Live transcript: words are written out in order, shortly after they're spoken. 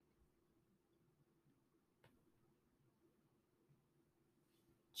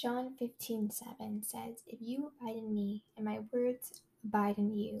John 15:7 says, "If you abide in me and my words abide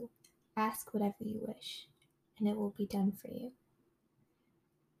in you, ask whatever you wish, and it will be done for you."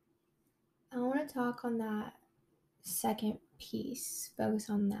 I want to talk on that second piece,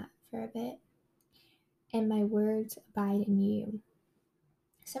 focus on that for a bit. And my words abide in you.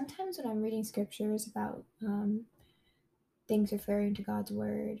 Sometimes when I'm reading scriptures about things referring to God's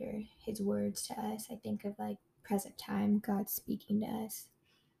word or his words to us, I think of like present time, God speaking to us,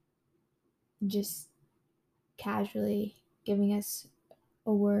 just casually giving us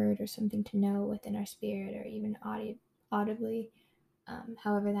a word or something to know within our spirit, or even audibly,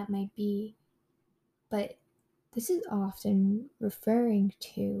 however that might be. But this is often referring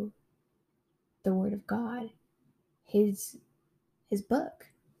to the word of God, his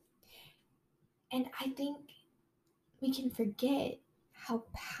book. And I think we can forget how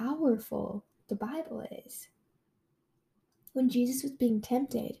powerful the Bible is. When Jesus was being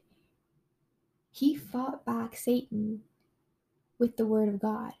tempted, he fought back Satan with the word of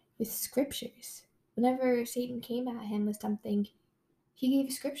God, with scriptures. Whenever Satan came at him with something, he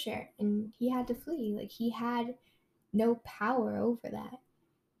gave scripture and he had to flee. Like, he had no power over that.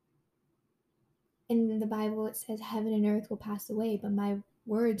 In the Bible, it says, "Heaven and earth will pass away, but my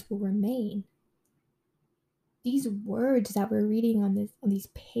words will remain." These words that we're reading on these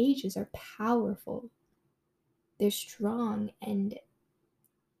pages are powerful. They're strong, and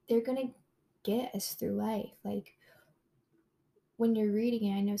they're gonna get us through life. Like, when you're reading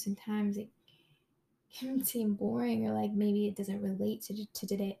it, I know sometimes it can seem boring, or like maybe it doesn't relate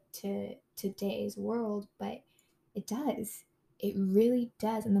to today's world, but it does. It really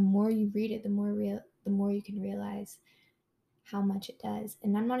does. And the more you read it, the more you can realize how much it does.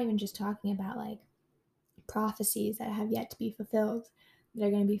 And I'm not even just talking about like prophecies that have yet to be fulfilled, that are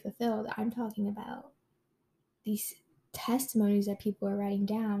going to be fulfilled. I'm talking about these testimonies that people are writing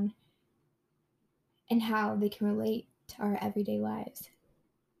down and how they can relate to our everyday lives.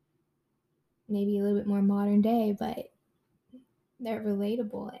 Maybe a little bit more modern day, but they're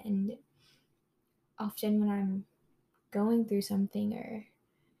relatable. And often when I'm going through something, or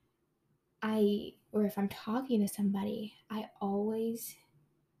if I'm talking to somebody,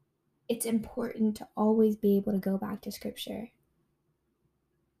 it's important to always be able to go back to scripture.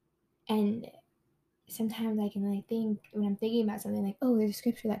 And sometimes I can think, when I'm thinking about something, like, oh, there's a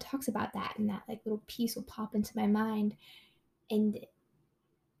scripture that talks about that, and that like little piece will pop into my mind, and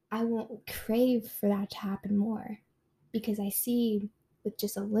I won't crave for that to happen more, because I see with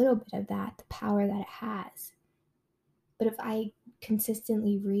just a little bit of that the power that it has. But if I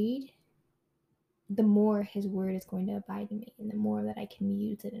consistently read, the more his word is going to abide in me, and the more that I can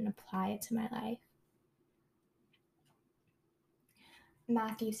use it and apply it to my life.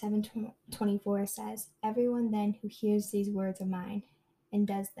 Matthew 7:24 says, "Everyone then who hears these words of mine and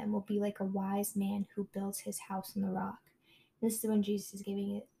does them will be like a wise man who builds his house on the rock." And this is when Jesus is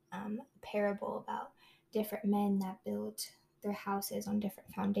giving a parable about different men that built their houses on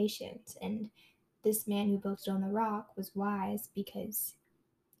different foundations. And this man who built it on the rock was wise, because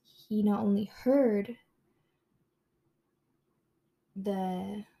he not only heard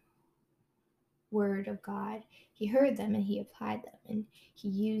the word of God, he heard them and he applied them and he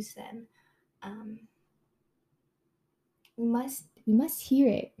used them. We must hear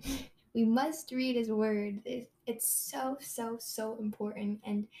it. We must read his word. It's so important.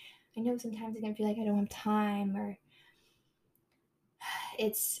 And I know sometimes it's gonna feel like I don't have time, or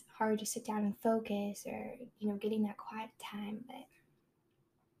it's hard to sit down and focus, or getting that quiet time. But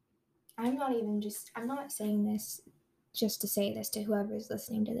I'm not saying this just to say this to whoever's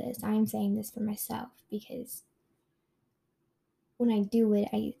listening to this. I'm saying this for myself, because when I do it,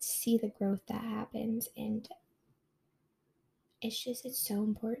 I see the growth that happens, and it's so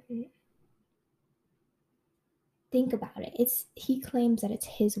important. Think about it. He claims that it's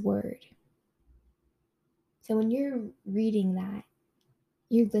his word. So when you're reading that,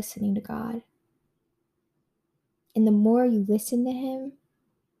 you're listening to God. And the more you listen to him,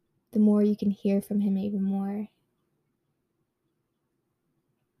 the more you can hear from him even more.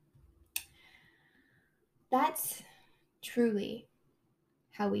 That's truly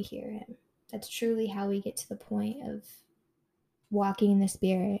how we hear him. That's truly how we get to the point of walking in the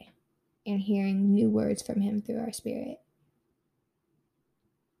Spirit and hearing new words from him through our spirit.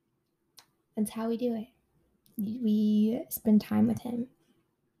 That's how we do it. We spend time with him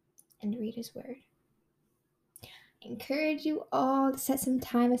and read his word. I encourage you all to set some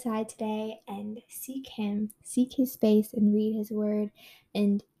time aside today and seek him, seek his face, and read his word.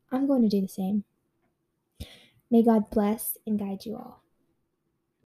 And I'm going to do the same. May God bless and guide you all.